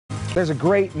There's a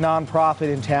great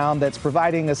nonprofit in town that's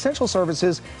providing essential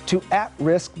services to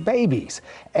at-risk babies.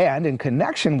 And in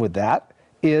connection with that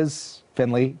is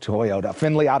Findlay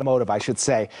Automotive, I should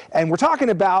say. And we're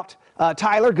talking about,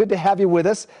 Tyler, good to have you with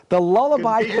us, the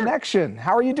Lullaby Connection.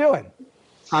 How are you doing?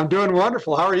 I'm doing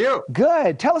wonderful. How are you?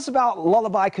 Good. Tell us about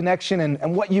Lullaby Connection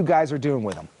and what you guys are doing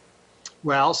with them.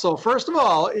 Well, so first of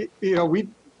all, we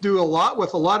do a lot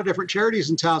with a lot of different charities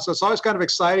in town, so it's always kind of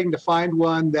exciting to find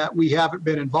one that we haven't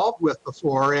been involved with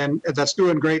before and that's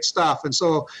doing great stuff. And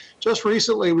so just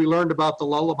recently we learned about the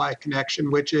Lullaby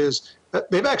Connection, which is,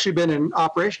 they've actually been in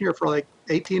operation here for like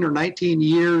 18 or 19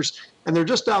 years, and they're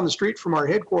just down the street from our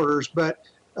headquarters. But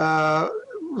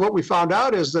what we found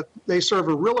out is that they serve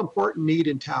a real important need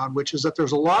in town, which is that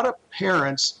there's a lot of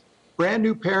parents, brand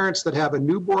new parents, that have a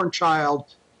newborn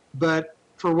child, but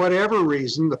for whatever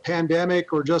reason, the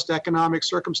pandemic or just economic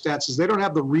circumstances, they don't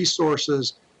have the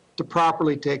resources to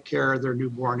properly take care of their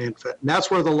newborn infant. And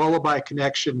that's where the Lullaby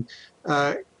Connection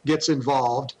gets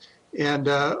involved. And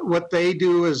what they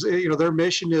do is, their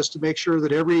mission is to make sure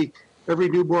that every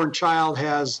newborn child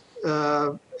has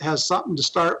something to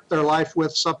start their life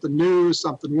with, something new,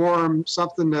 something warm,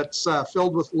 something that's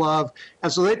filled with love.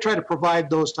 And so they try to provide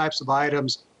those types of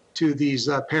items to these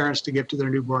parents to give to their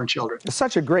newborn children. It's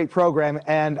such a great program,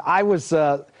 and I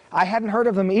hadn't heard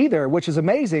of them either, which is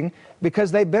amazing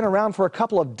because they've been around for a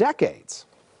couple of decades.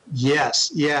 Yes,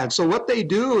 yeah. And so what they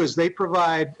do is they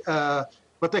provide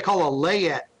what they call a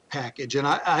layette package, and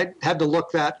I had to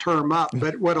look that term up,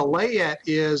 but what a layette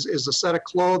is a set of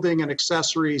clothing and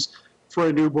accessories for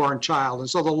a newborn child. And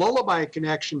so the Lullaby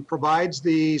Connection provides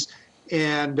these,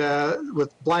 and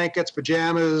with blankets,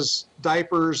 pajamas,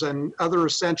 diapers, and other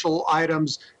essential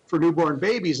items for newborn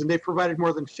babies. And they've provided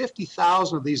more than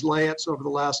 50,000 of these layettes over the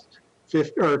last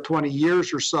 20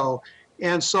 years or so.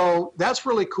 And so that's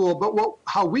really cool. But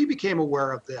how we became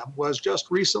aware of them was just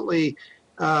recently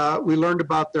we learned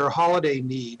about their holiday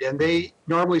need. And they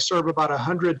normally serve about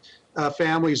 100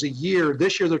 families a year.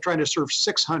 This year they're trying to serve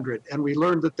 600. And we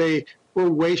learned that they were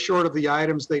way short of the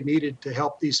items they needed to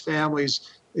help these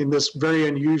families in this very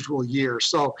unusual year.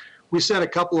 So we sent a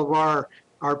couple of our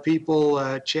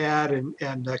people, Chad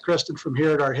and Kristen from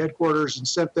here at our headquarters, and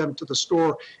sent them to the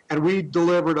store, and we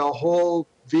delivered a whole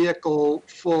vehicle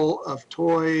full of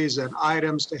toys and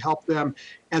items to help them.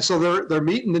 And so they're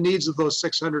meeting the needs of those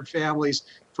 600 families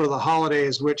for the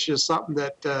holidays, which is something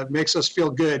that makes us feel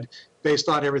good based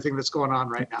on everything that's going on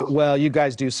right now. Well, you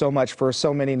guys do so much for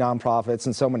so many nonprofits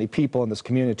and so many people in this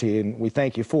community, and we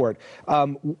thank you for it.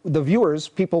 The viewers,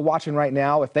 people watching right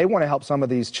now, if they want to help some of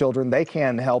these children, they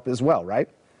can help as well, right?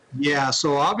 Yeah,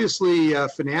 so obviously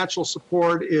financial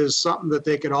support is something that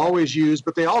they can always use,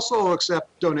 but they also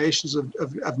accept donations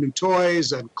of new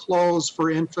toys and clothes for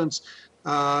infants,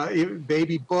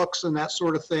 baby books and that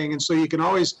sort of thing. And so you can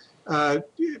always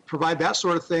provide that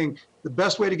sort of thing. The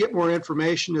best way to get more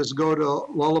information is go to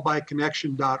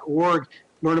lullabyconnection.org,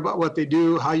 learn about what they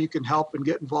do, how you can help and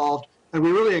get involved. And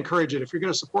we really encourage it. If you're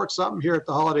going to support something here at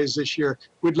the holidays this year,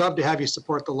 we'd love to have you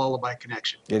support the Lullaby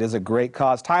Connection. It is a great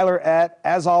cause. Tyler,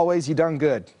 as always, you done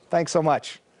good. Thanks so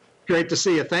much. Great to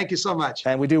see you. Thank you so much.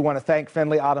 And we do want to thank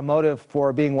Findlay Automotive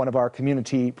for being one of our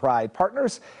community pride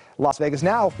partners. Las Vegas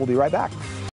Now. We'll be right back.